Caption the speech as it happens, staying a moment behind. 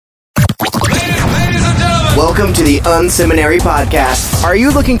Welcome to the Unseminary Podcast. Are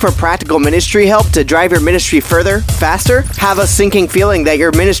you looking for practical ministry help to drive your ministry further, faster? Have a sinking feeling that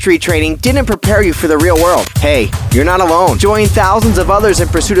your ministry training didn't prepare you for the real world? Hey, you're not alone. Join thousands of others in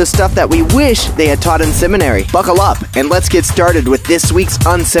pursuit of stuff that we wish they had taught in seminary. Buckle up, and let's get started with this week's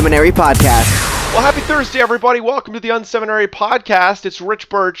Unseminary Podcast. Well, happy Thursday, everybody. Welcome to the Unseminary Podcast. It's Rich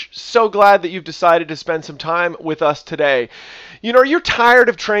Birch. So glad that you've decided to spend some time with us today. You know, you're tired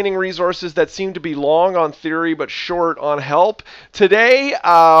of training resources that seem to be long on theory but short on help. Today,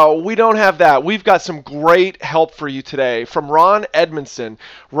 we don't have that. We've got some great help for you today from Ron Edmondson.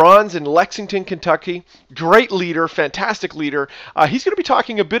 Ron's in Lexington, Kentucky. Great leader, fantastic leader. He's going to be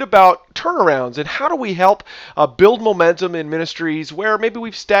talking a bit about turnarounds and how do we help build momentum in ministries where maybe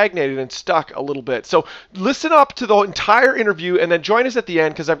we've stagnated and stuck a little bit. So listen up to the entire interview and then join us at the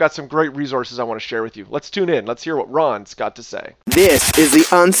end because I've got some great resources I want to share with you. Let's tune in. Let's hear what Ron's got to say. This is the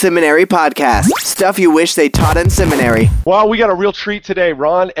Unseminary Podcast. Stuff you wish they taught in seminary. Well, we got a real treat today.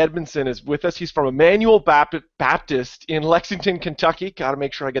 Ron Edmondson is with us. He's from Emmanuel Baptist in Lexington, Kentucky. Got to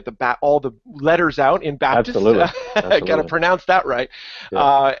make sure I get all the letters out in Baptist. Absolutely. Got to pronounce that right.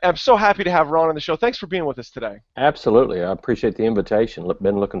 Yeah. I'm so happy to have Ron on the show. Thanks for being with us today. Absolutely. I appreciate the invitation.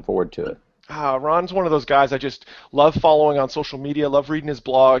 Been looking forward to it. Ron's one of those guys I just love following on social media, love reading his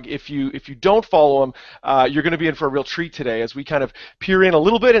blog. If you don't follow him, you're going to be in for a real treat today as we kind of peer in a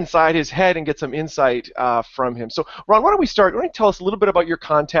little bit inside his head and get some insight from him. So, Ron, why don't we start? Why don't you tell us a little bit about your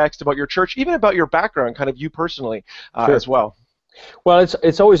context, about your church, even about your background, kind of you personally Sure. as well? Well,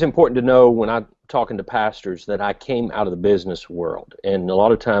 it's always important to know when I'm talking to pastors that I came out of the business world, and a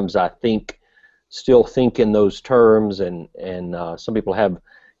lot of times I still think in those terms, and some people have.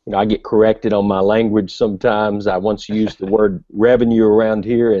 You know, I get corrected on my language sometimes. I once used the word revenue around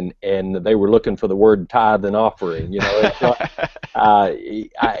here, and they were looking for the word tithe and offering. You know,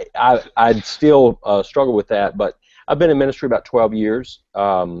 I'd still struggle with that. But I've been in ministry about 12 years.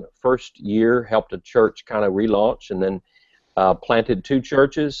 First year helped a church kind of relaunch, and then planted 2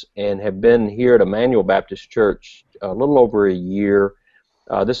 churches, and have been here at Emmanuel Baptist Church a little over a year.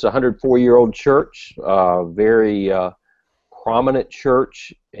 This is a 104-year-old church, very prominent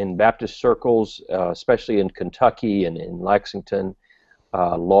church in Baptist circles, especially in Kentucky and in Lexington.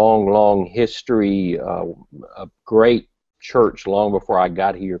 Long history, a great church long before I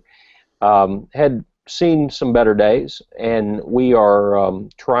got here. Had seen some better days, and we are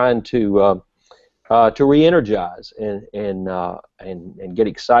trying to re-energize and get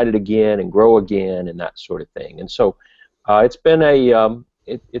excited again and grow again and that sort of thing. And so it's been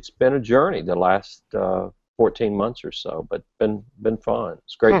a journey the last 14 months or so, but been fun.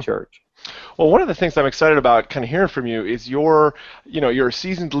 It's a great church. Well, one of the things I'm excited about kind of hearing from you is you're a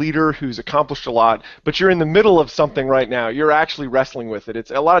seasoned leader who's accomplished a lot, but you're in the middle of something right now. You're actually wrestling with it.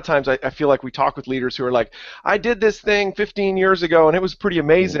 It's a lot of times I feel like we talk with leaders who are like, I did this thing 15 years ago and it was pretty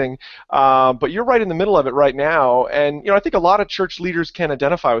amazing, but you're right in the middle of it right now. And I think a lot of church leaders can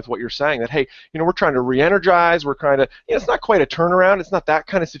identify with what you're saying. That hey, we're trying to re-energize. We're trying to. It's not quite a turnaround. It's not that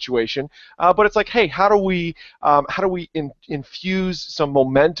kind of situation, but it's like, hey, how do we infuse some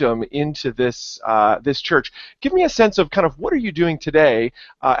momentum into this church? Give me a sense of kind of what are you doing today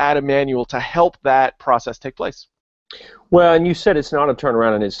at Emmanuel to help that process take place? Well, and you said it's not a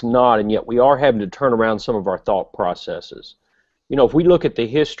turnaround, and it's not, and yet we are having to turn around some of our thought processes. If we look at the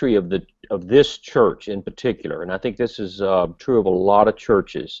history of this church in particular, and I think this is true of a lot of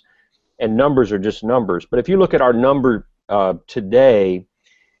churches, and numbers are just numbers, but if you look at our number today,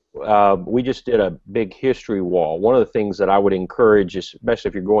 we just did a big history wall. One of the things that I would encourage, especially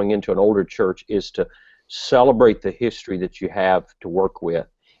if you're going into an older church, is to celebrate the history that you have to work with.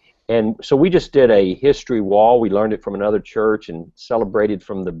 And so we just did a history wall. We learned it from another church and celebrated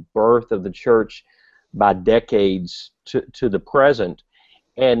from the birth of the church by decades to the present.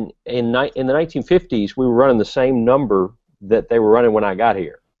 And in the 1950s, we were running the same number that they were running when I got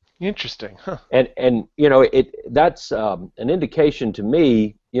here. Interesting. Huh. And that's an indication to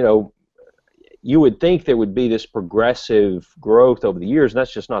me. You would think there would be this progressive growth over the years, and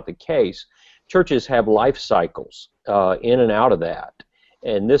that's just not the case. Churches have life cycles in and out of that,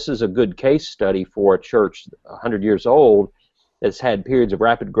 and this is a good case study for a church 100 years old that's had periods of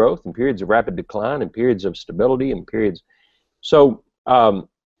rapid growth and periods of rapid decline and periods of stability and periods. So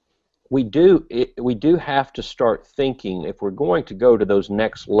we do have to start thinking, if we're going to go to those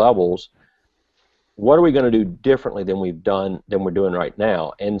next levels, what are we going to do differently than we're doing right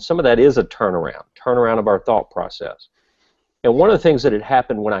now? And some of that is a turnaround of our thought process. And one of the things that had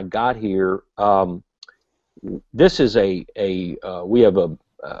happened when I got here, this is we have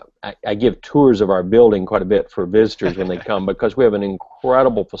I give tours of our building quite a bit for visitors when they come, because we have an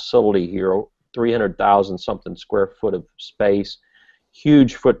incredible facility here, 300,000 something square foot of space,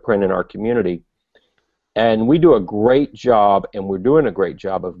 huge footprint in our community. And we do a great job, and we're doing a great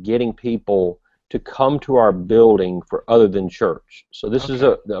job of getting people to come to our building for other than church. So this is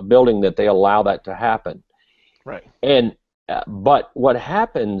a building that they allow that to happen. Right. And but what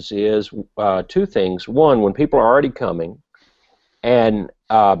happens is two things. One, when people are already coming, and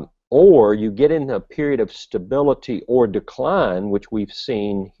or you get in a period of stability or decline, which we've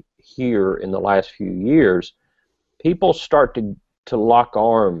seen here in the last few years, people start to lock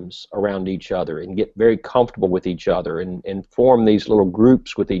arms around each other and get very comfortable with each other and form these little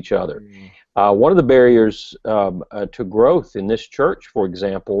groups with each other. One of the barriers to growth in this church, for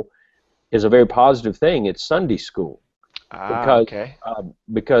example, is a very positive thing. It's Sunday school.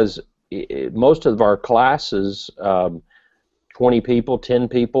 Because most of our classes, 20 people, 10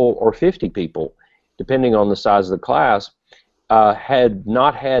 people, or 50 people, depending on the size of the class, had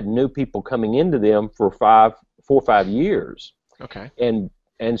not had new people coming into them for 4 or 5 years. Okay.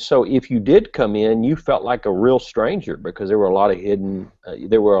 And so if you did come in, you felt like a real stranger because there were a lot of hidden,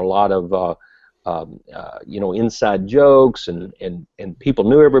 there were a lot of inside jokes, and people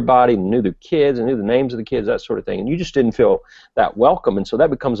knew everybody, and knew their kids, and knew the names of the kids, that sort of thing, and you just didn't feel that welcome, and so that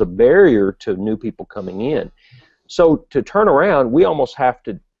becomes a barrier to new people coming in. So to turn around, we almost have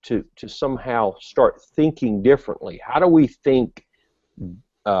to somehow start thinking differently. How do we think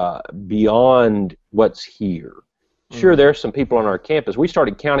beyond what's here? Sure, there are some people on our campus. We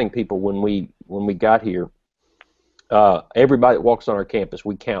started counting people when we got here. Everybody that walks on our campus,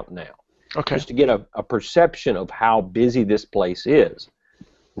 we count now. Okay. Just to get a perception of how busy this place is.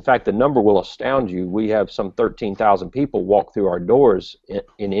 In fact, the number will astound you. We have some 13,000 people walk through our doors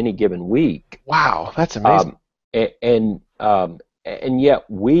in any given week. Wow, that's amazing. And yet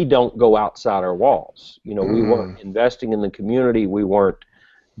we don't go outside our walls. We weren't investing in the community. We weren't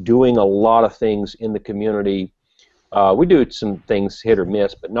doing a lot of things in the community. We do some things hit or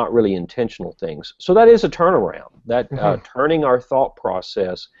miss, but not really intentional things. So that is a turnaround. That turning our thought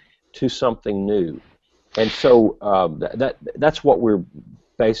process to something new, and so that's what we're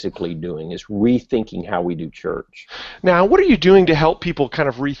basically doing, is rethinking how we do church. Now, what are you doing to help people kind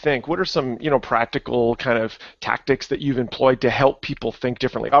of rethink? What are some practical kind of tactics that you've employed to help people think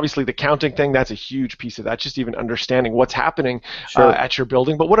differently? Obviously, the counting thing, that's a huge piece of that. Just even understanding what's happening at your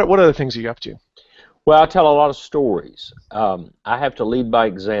building. But what other things are you up to? Well, I tell a lot of stories. I have to lead by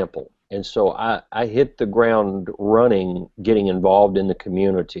example, and so I hit the ground running, getting involved in the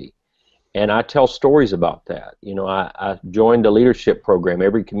community. And I tell stories about that. I joined a leadership program.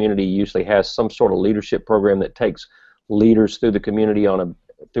 Every community usually has some sort of leadership program that takes leaders through the community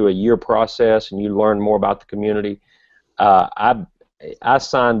through a year process, and you learn more about the community. I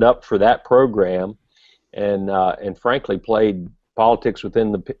signed up for that program, and frankly played politics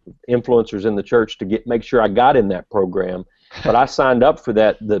within the influencers in the church to make sure I got in that program. But I signed up for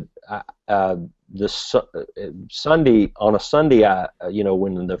that. Sunday,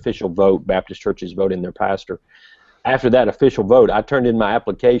 when the official vote, Baptist churches vote in their pastor, after that official vote, I turned in my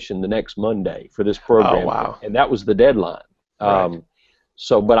application the next Monday for this program. Oh, wow. And that was the deadline. Right.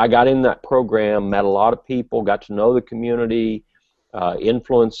 But I got in that program, met a lot of people, got to know the community,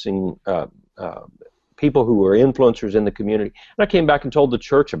 influencing people who were influencers in the community. And I came back and told the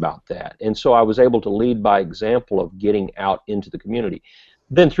church about that. And so I was able to lead by example of getting out into the community.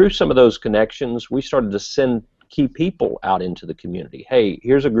 Then through some of those connections, we started to send key people out into the community. Hey,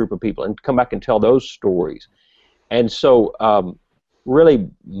 here's a group of people, and come back and tell those stories. And so really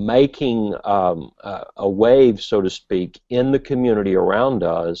making a wave, so to speak, in the community around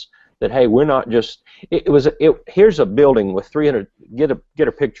us, that, hey, we're not just, here's a building with 300, get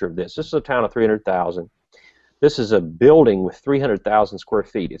a picture of this. This is a town of 300,000. This is a building with 300,000 square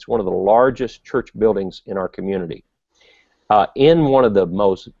feet. It's one of the largest church buildings in our community. In one of the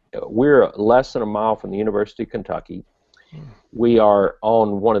we're less than a mile from the University of Kentucky. We are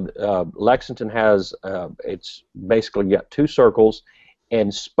on one of Lexington has, it's basically got two circles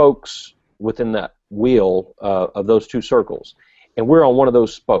and spokes within that wheel of those two circles. And we're on one of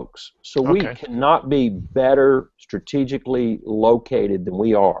those spokes. So we cannot be better strategically located than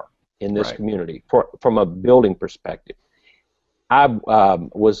we are in this community from a building perspective. I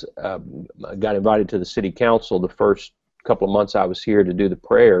got invited to the city council the first couple of months I was here to do the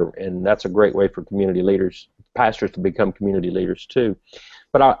prayer, and that's a great way for community leaders, pastors, to become community leaders too.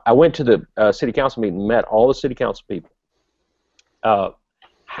 But I went to the city council meeting and met all the city council people.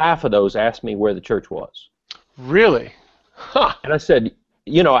 Half of those asked me where the church was. Really? Huh. And I said,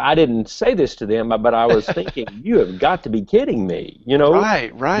 I didn't say this to them, but I was thinking, you have got to be kidding me.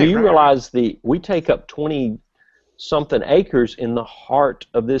 Right. Do you realize we take up 27% something acres in the heart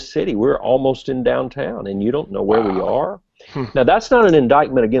of this city. We're almost in downtown, and you don't know where we are. Now, that's not an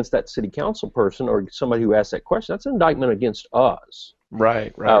indictment against that city council person or somebody who asked that question. That's an indictment against us.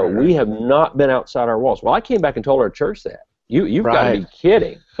 Right. We have not been outside our walls. Well, I came back and told our church that. You've got to be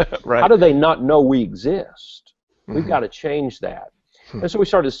kidding. Right. How do they not know we exist? We've got to change that. And so we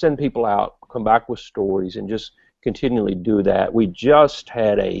started to send people out, come back with stories, and just continually do that. We just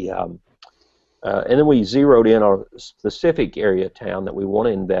had and then we zeroed in on a specific area of town that we want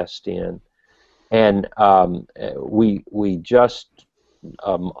to invest in. And we just,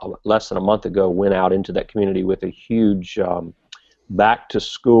 less than a month ago, went out into that community with a huge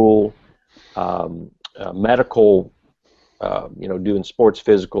back-to-school medical, doing sports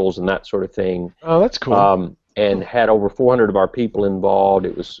physicals and that sort of thing. Oh, that's cool. And had over 400 of our people involved.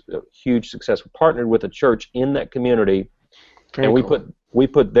 It was a huge success. We partnered with a church in that community, and we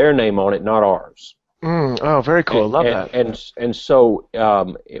put their name on it, not ours. Oh, very cool. Love that. And so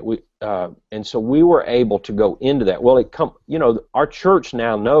we were able to go into that. Well, our church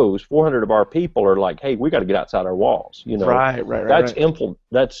now knows 400 of our people are like, hey, we got to get outside our walls. Right.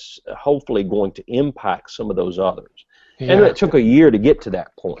 That's hopefully going to impact some of those others. Yeah. And it took a year to get to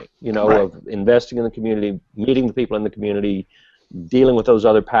that point, of investing in the community, meeting the people in the community, dealing with those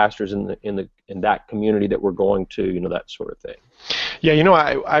other pastors in that community that we're going to, that sort of thing.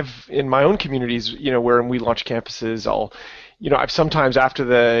 Yeah, I've in my own communities, where we launch campuses, I've sometimes after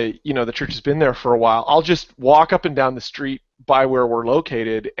the church has been there for a while, I'll just walk up and down the street by where we're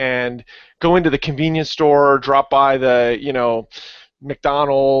located and go into the convenience store, drop by the,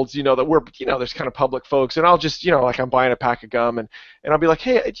 McDonald's, that we're, there's kind of public folks, and I'll just, like I'm buying a pack of gum, and I'll be like,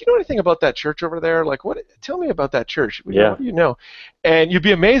 hey, do you know anything about that church over there? Like, tell me about that church. What do you know? And you'd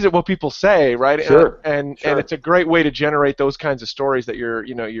be amazed at what people say, right? Sure. And it's a great way to generate those kinds of stories that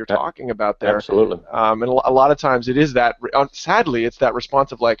you're talking about there. Absolutely. And a lot of times it is that, sadly, it's that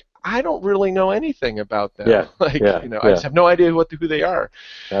response of like, I don't really know anything about them. Yeah. I just have no idea who they are.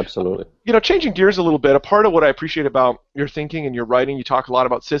 Absolutely. Changing gears a little bit, a part of what I appreciate about your thinking and your writing, you talk a lot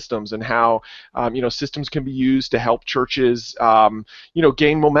about systems and how, systems can be used to help churches,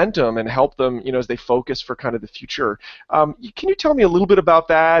 gain momentum and help them, as they focus for kind of the future. Can you tell me a little bit about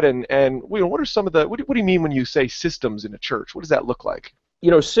that? And what are some of what do you mean when you say systems in a church? What does that look like?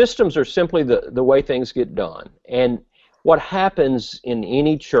 Systems are simply the way things get done. And what happens in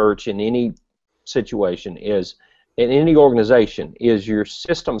any church, in any situation, is in any organization, is your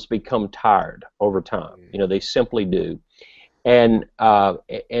systems become tired over time. They simply do. And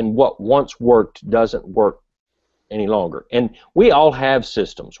what once worked doesn't work any longer. And we all have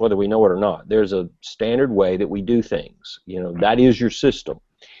systems, whether we know it or not. There's a standard way that we do things. That is your system.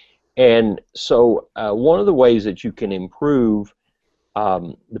 And so one of the ways that you can improve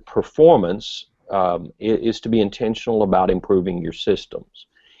the performance is to be intentional about improving your systems.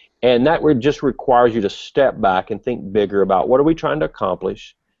 And that just requires you to step back and think bigger about what are we trying to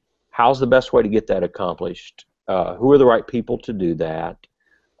accomplish, how's the best way to get that accomplished, who are the right people to do that,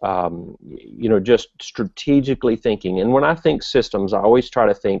 just strategically thinking. And when I think systems, I always try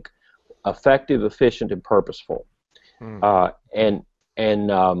to think effective, efficient, and purposeful. And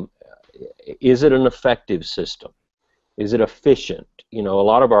is it an effective system? Is it efficient? In a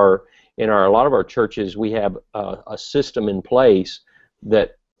lot of our churches, we have a system in place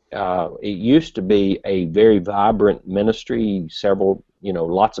that it used to be a very vibrant ministry.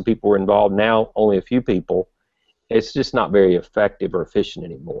 Lots of people were involved. Now, only a few people. It's just not very effective or efficient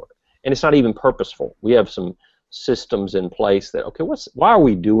anymore, and it's not even purposeful. We have some systems in place that, why are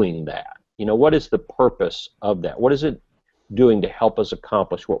we doing that? What is the purpose of that? What is it doing to help us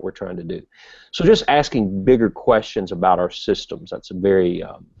accomplish what we're trying to do? So just asking bigger questions about our systems, that's very,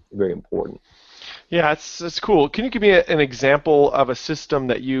 very important. Yeah, it's cool. Can you give me an example of a system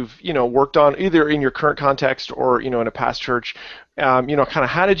that you've worked on either in your current context or in a past church? Kind of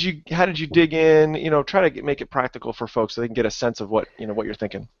how did you dig in? Try to make it practical for folks so they can get a sense of what you're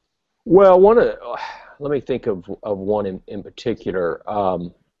thinking. Well, let me think of one in particular.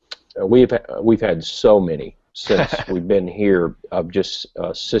 We've had so many since we've been here of just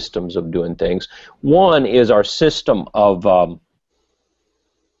systems of doing things. One is our system of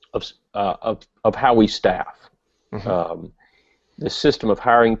how we staff. The system of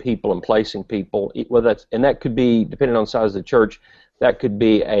hiring people and placing people. That could be, depending on the size of the church, that could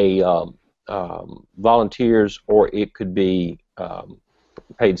be volunteers, or it could be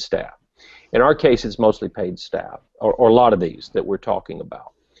paid staff. In our case, it's mostly paid staff, or a lot of these that we're talking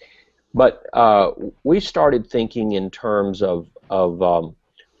about. But we started thinking in terms of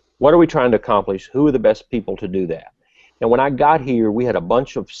what are we trying to accomplish? Who are the best people to do that? And when I got here, we had a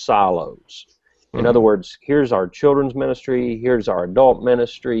bunch of silos. In other words, here's our children's ministry, here's our adult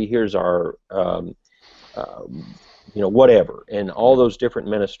ministry, here's our whatever, and all those different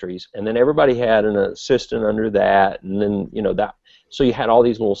ministries, and then everybody had an assistant under that, and then that, so you had all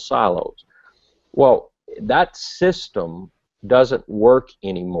these little silos. Well, that system doesn't work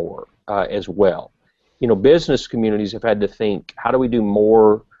anymore as well. Business communities have had to think, how do we do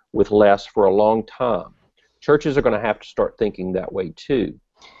more with less for a long time? Churches are going to have to start thinking that way too.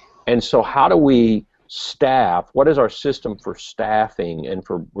 And so how do we staff? What is our system for staffing and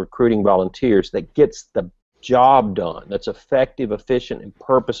for recruiting volunteers that gets the job done, that's effective, efficient, and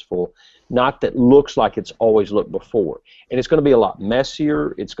purposeful, not that looks like it's always looked before? And it's going to be a lot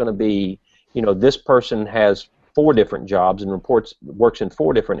messier. It's going to be, this person has 4 different jobs and works in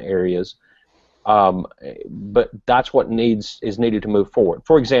 4 different areas, but that's what is needed to move forward.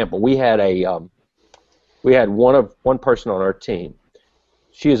 For example, we had one person on our team.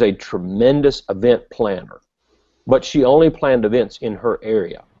 She is a tremendous event planner, but she only planned events in her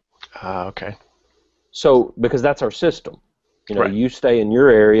area. Okay. So, because that's our system, Right. You stay in your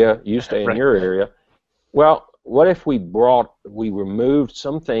area, you stay in your area. Well, what if we removed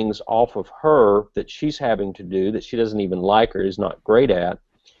some things off of her that she's having to do that she doesn't even like or is not great at,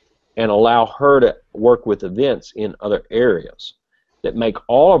 and allow her to work with events in other areas that make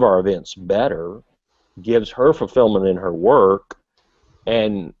all of our events better, gives her fulfillment in her work,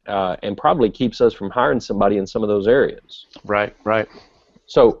 and probably keeps us from hiring somebody in some of those areas. Right.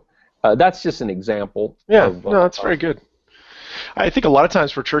 So that's just an example. Yeah, no, that's very good. I think a lot of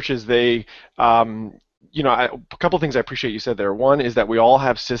times for churches, they, a couple of things I appreciate you said there. One is that we all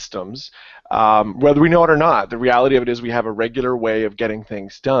have systems, whether we know it or not. The reality of it is we have a regular way of getting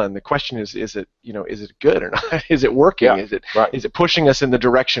things done. The question is it good or not? Is it working? Yeah, is it pushing us in the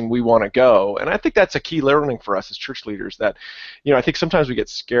direction we want to go? And I think that's a key learning for us as church leaders. That, I think sometimes we get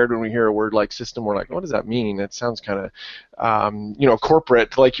scared when we hear a word like system. We're like, what does that mean? That sounds kind of,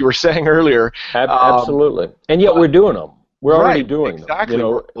 corporate, like you were saying earlier. Absolutely. And yet we're doing them. We're already doing them. Exactly.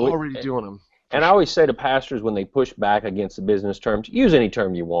 We're already doing them. And I always say to pastors when they push back against the business terms, use any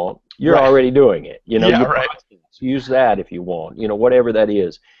term you want. You're already doing it. Use that if you want. Whatever that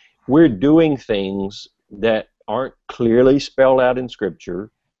is. We're doing things that aren't clearly spelled out in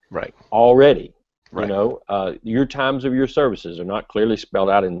Scripture. Right. Already. Right. Your times of your services are not clearly spelled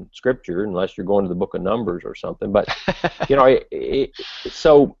out in Scripture unless you're going to the book of Numbers or something. But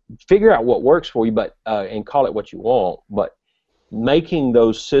so figure out what works for you, but and call it what you want. But making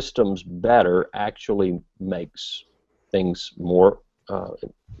those systems better actually makes things more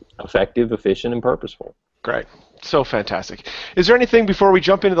effective, efficient, and purposeful. Great. So fantastic. Is there anything before we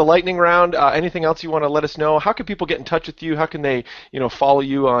jump into the lightning round, anything else you want to let us know? How can people get in touch with you? How can they, follow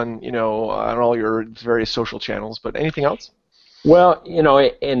you on, on all your various social channels, but anything else? Well,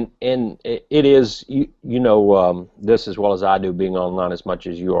 and it is, this as well as I do, being online as much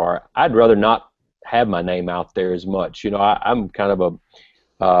as you are. I'd rather not have my name out there as much. I'm kind of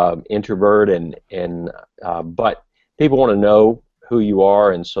a introvert, but people want to know who you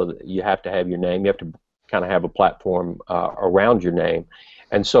are, and so that you have to have your name. You have to kind of have a platform around your name.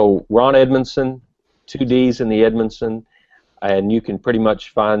 And so Ron Edmondson, 2 D's in the Edmondson, and you can pretty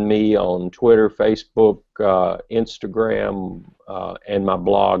much find me on Twitter, Facebook, Instagram, and my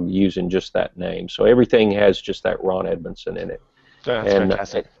blog using just that name. So everything has just that Ron Edmondson in it. That's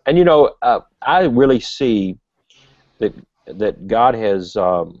fantastic. And I really see that God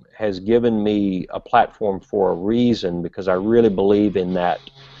has given me a platform for a reason, because I really believe in that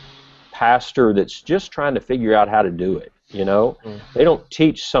pastor that's just trying to figure out how to do it. They don't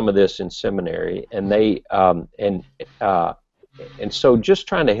teach some of this in seminary, and they and so just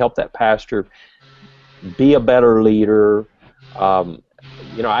trying to help that pastor be a better leader.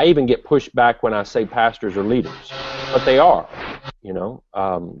 I even get pushed back when I say pastors are leaders, but they are.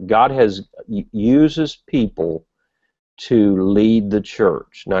 God uses people to lead the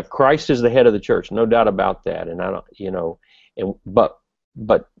church. Now, Christ is the head of the church, no doubt about that. And I don't,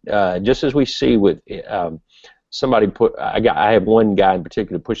 but just as we see with somebody I have one guy in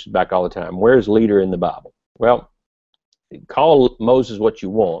particular who pushes back all the time. Where's leader in the Bible? Well, call Moses what you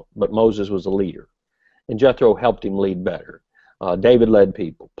want, but Moses was a leader, and Jethro helped him lead better. David led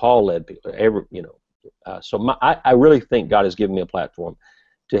people. Paul led people. I really think God has given me a platform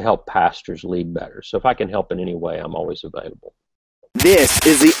to help pastors lead better. So if I can help in any way, I'm always available. This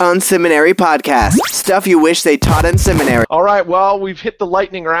is the Unseminary Podcast. Stuff you wish they taught in seminary. All right, well, we've hit the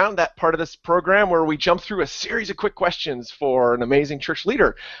lightning round, that part of this program where we jump through a series of quick questions for an amazing church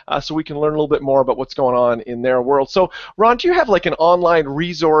leader so we can learn a little bit more about what's going on in their world. So, Ron, do you have like an online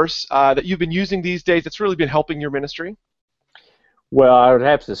resource that you've been using these days that's really been helping your ministry? Well, I would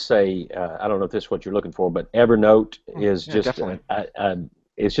have to say, I don't know if this is what you're looking for, but Evernote is Yeah, just definitely.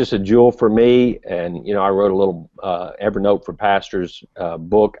 it's just a jewel for me. And I wrote a little Evernote for Pastors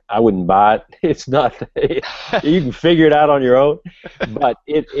book. I wouldn't buy it. It's not. You can figure it out on your own, but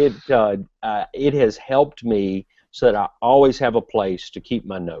it has helped me so that I always have a place to keep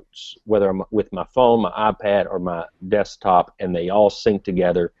my notes, whether I'm with my phone, my iPad, or my desktop, and they all sync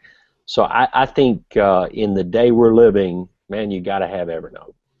together. So I think in the day we're living, man, you got to have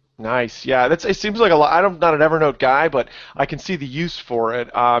Evernote. Nice. Yeah, it seems like a lot. I'm not an Evernote guy, but I can see the use for it.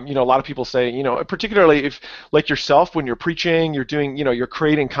 A lot of people say, particularly if, like yourself, when you're preaching, you're doing, you're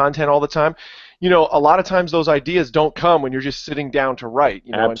creating content all the time. A lot of times those ideas don't come when you're just sitting down to write.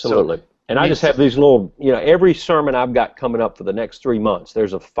 Absolutely. And I I mean, just have these little, every sermon I've got coming up for the next 3 months,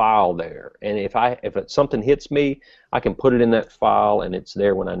 there's a file there. And something hits me, I can put it in that file, and it's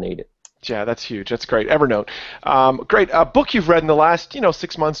there when I need it. yeah, that's huge. That's great. Evernote. Great. A book you've read in the last,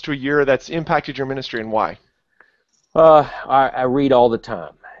 6 months to a year that's impacted your ministry, and why? I read all the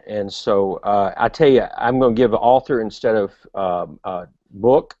time. And so I tell you, I'm going to give author instead of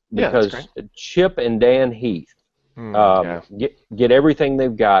book, Yeah, that's because great. Chip and Dan Heath, Yeah. get everything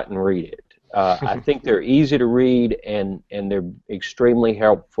they've got and read it. I think they're easy to read, and they're extremely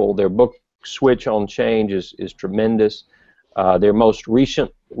helpful. Their book Switch on Change is tremendous. Their most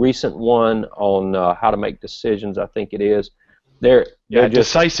recent one on how to make decisions, I think it is. They're just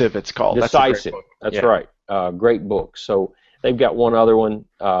Decisive. It's called. Decisive. That's a great book. That's Yeah. right. Great book. So they've got one other one.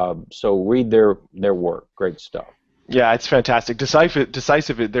 So read their work. Great stuff. Yeah, it's fantastic.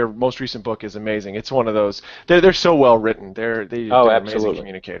 Decisive. Their most recent book is amazing. It's one of those. They're so well written. They're amazing Absolutely.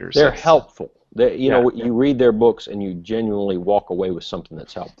 communicators. They're helpful. Yeah. You read their books and you genuinely walk away with something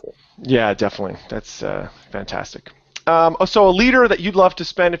that's helpful. Yeah, definitely. That's fantastic. So a leader that you'd love to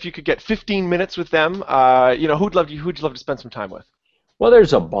spend, if you could get 15 minutes with them, who'd you love to spend some time with? Well,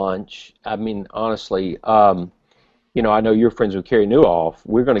 there's a bunch. I mean, honestly, I know you're friends with Carrie Newhoff.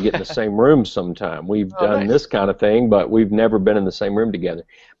 We're going to get in the same room sometime. We've done nice. this kind of thing, but we've never been in the same room together.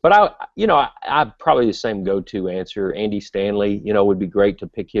 But I probably the same go-to answer. Andy Stanley, would be great to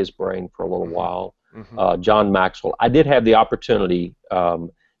pick his brain for a little while. Mm-hmm. John Maxwell. I did have the opportunity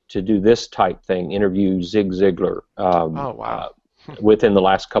to do this type thing, interview Zig Ziglar. Oh, wow. Within the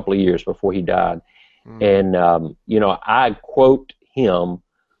last couple of years before he died, and I quote him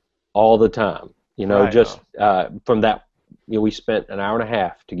all the time. From that, we spent an hour and a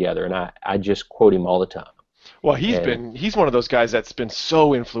half together, and I just quote him all the time. Well, he's one of those guys that's been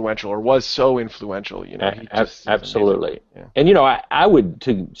so influential, or was so influential. Absolutely. Yeah. And I would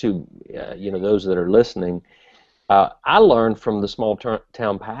to those that are listening. I learn from the small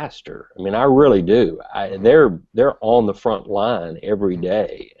town pastor. I mean, I really do. They're on the front line every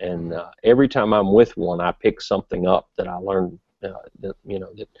day, and every time I'm with one, I pick something up that I learned that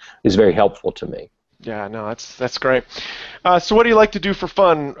is very helpful to me. Yeah, no, that's great. So what do you like to do for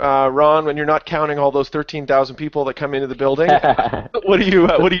fun, Ron, when you're not counting all those 13,000 people that come into the building? What do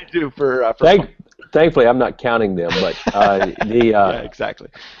you do for fun? Thankfully, I'm not counting them, but yeah, exactly.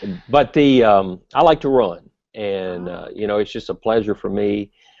 But I like to run, and it's just a pleasure for me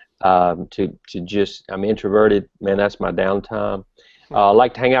to just. I'm introverted, man. That's my downtime. I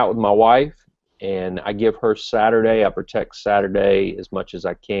like to hang out with my wife, and I give her Saturday. I protect Saturday as much as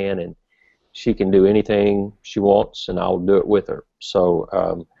I can, and she can do anything she wants, and I'll do it with her.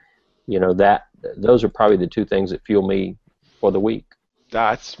 So, those are probably the two things that fuel me for the week.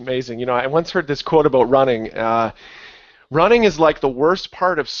 That's amazing. I once heard this quote about running. Running is like the worst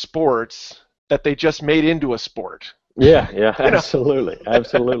part of sports that they just made into a sport. Yeah, absolutely.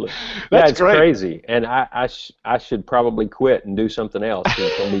 Absolutely. That's it's great. Crazy. And I should probably quit and do something else.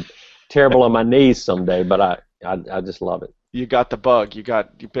 It's going to be terrible on my knees someday, but I just love it. You got the bug. You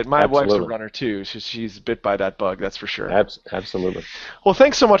bit. My wife's a Absolutely. runner too. She's bit by that bug. That's for sure. Absolutely. Well,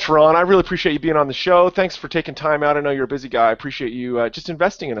 thanks so much, Ron. I really appreciate you being on the show. Thanks for taking time out. I know you're a busy guy. I appreciate you just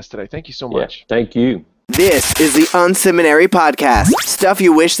investing in us today. Thank you so much. Yeah, thank you. This is the Unseminary Podcast. Stuff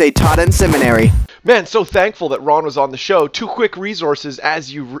you wish they taught in seminary. Man, so thankful that Ron was on the show. 2 quick resources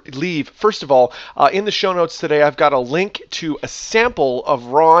as you leave. First of all, in the show notes today, I've got a link to a sample of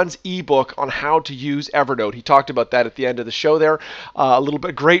Ron's ebook on how to use Evernote. He talked about that at the end of the show there. A little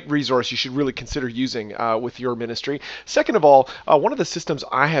bit great resource you should really consider using with your ministry. Second of all, one of the systems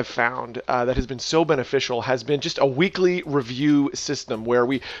I have found that has been so beneficial has been just a weekly review system where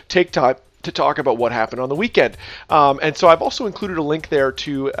we take time to talk about what happened on the weekend. And so I've also included a link there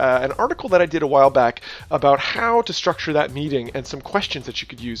to an article that I did a while back about how to structure that meeting and some questions that you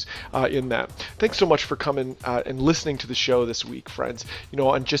could use in that. Thanks so much for coming and listening to the show this week, friends. You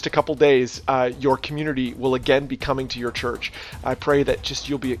know, in just a couple days, your community will again be coming to your church. I pray that just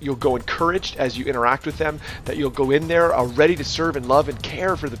you'll go encouraged as you interact with them, that you'll go in there ready to serve and love and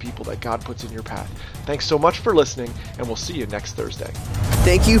care for the people that God puts in your path. Thanks so much for listening, and we'll see you next Thursday.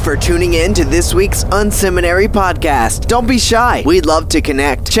 Thank you for tuning in to this week's Unseminary podcast. Don't be shy. We'd love to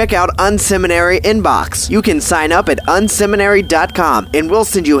connect. Check out Unseminary Inbox. You can sign up at unseminary.com, and we'll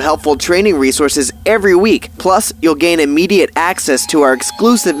send you helpful training resources every week. Plus, you'll gain immediate access to our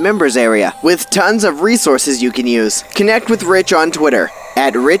exclusive members area with tons of resources you can use. Connect with Rich on Twitter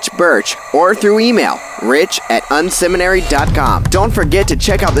at Rich Birch or through email, rich@unseminary.com. Don't forget to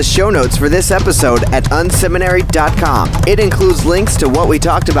check out the show notes for this episode at unseminary.com. It includes links to what we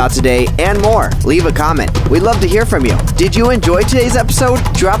talked about today and more. Leave a comment. We'd love to hear from you. Did you enjoy today's episode?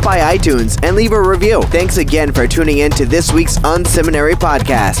 Drop by iTunes and leave a review. Thanks again for tuning in to this week's Unseminary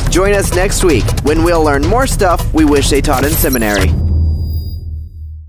podcast. Join us next week when we'll learn more stuff we wish they taught in seminary.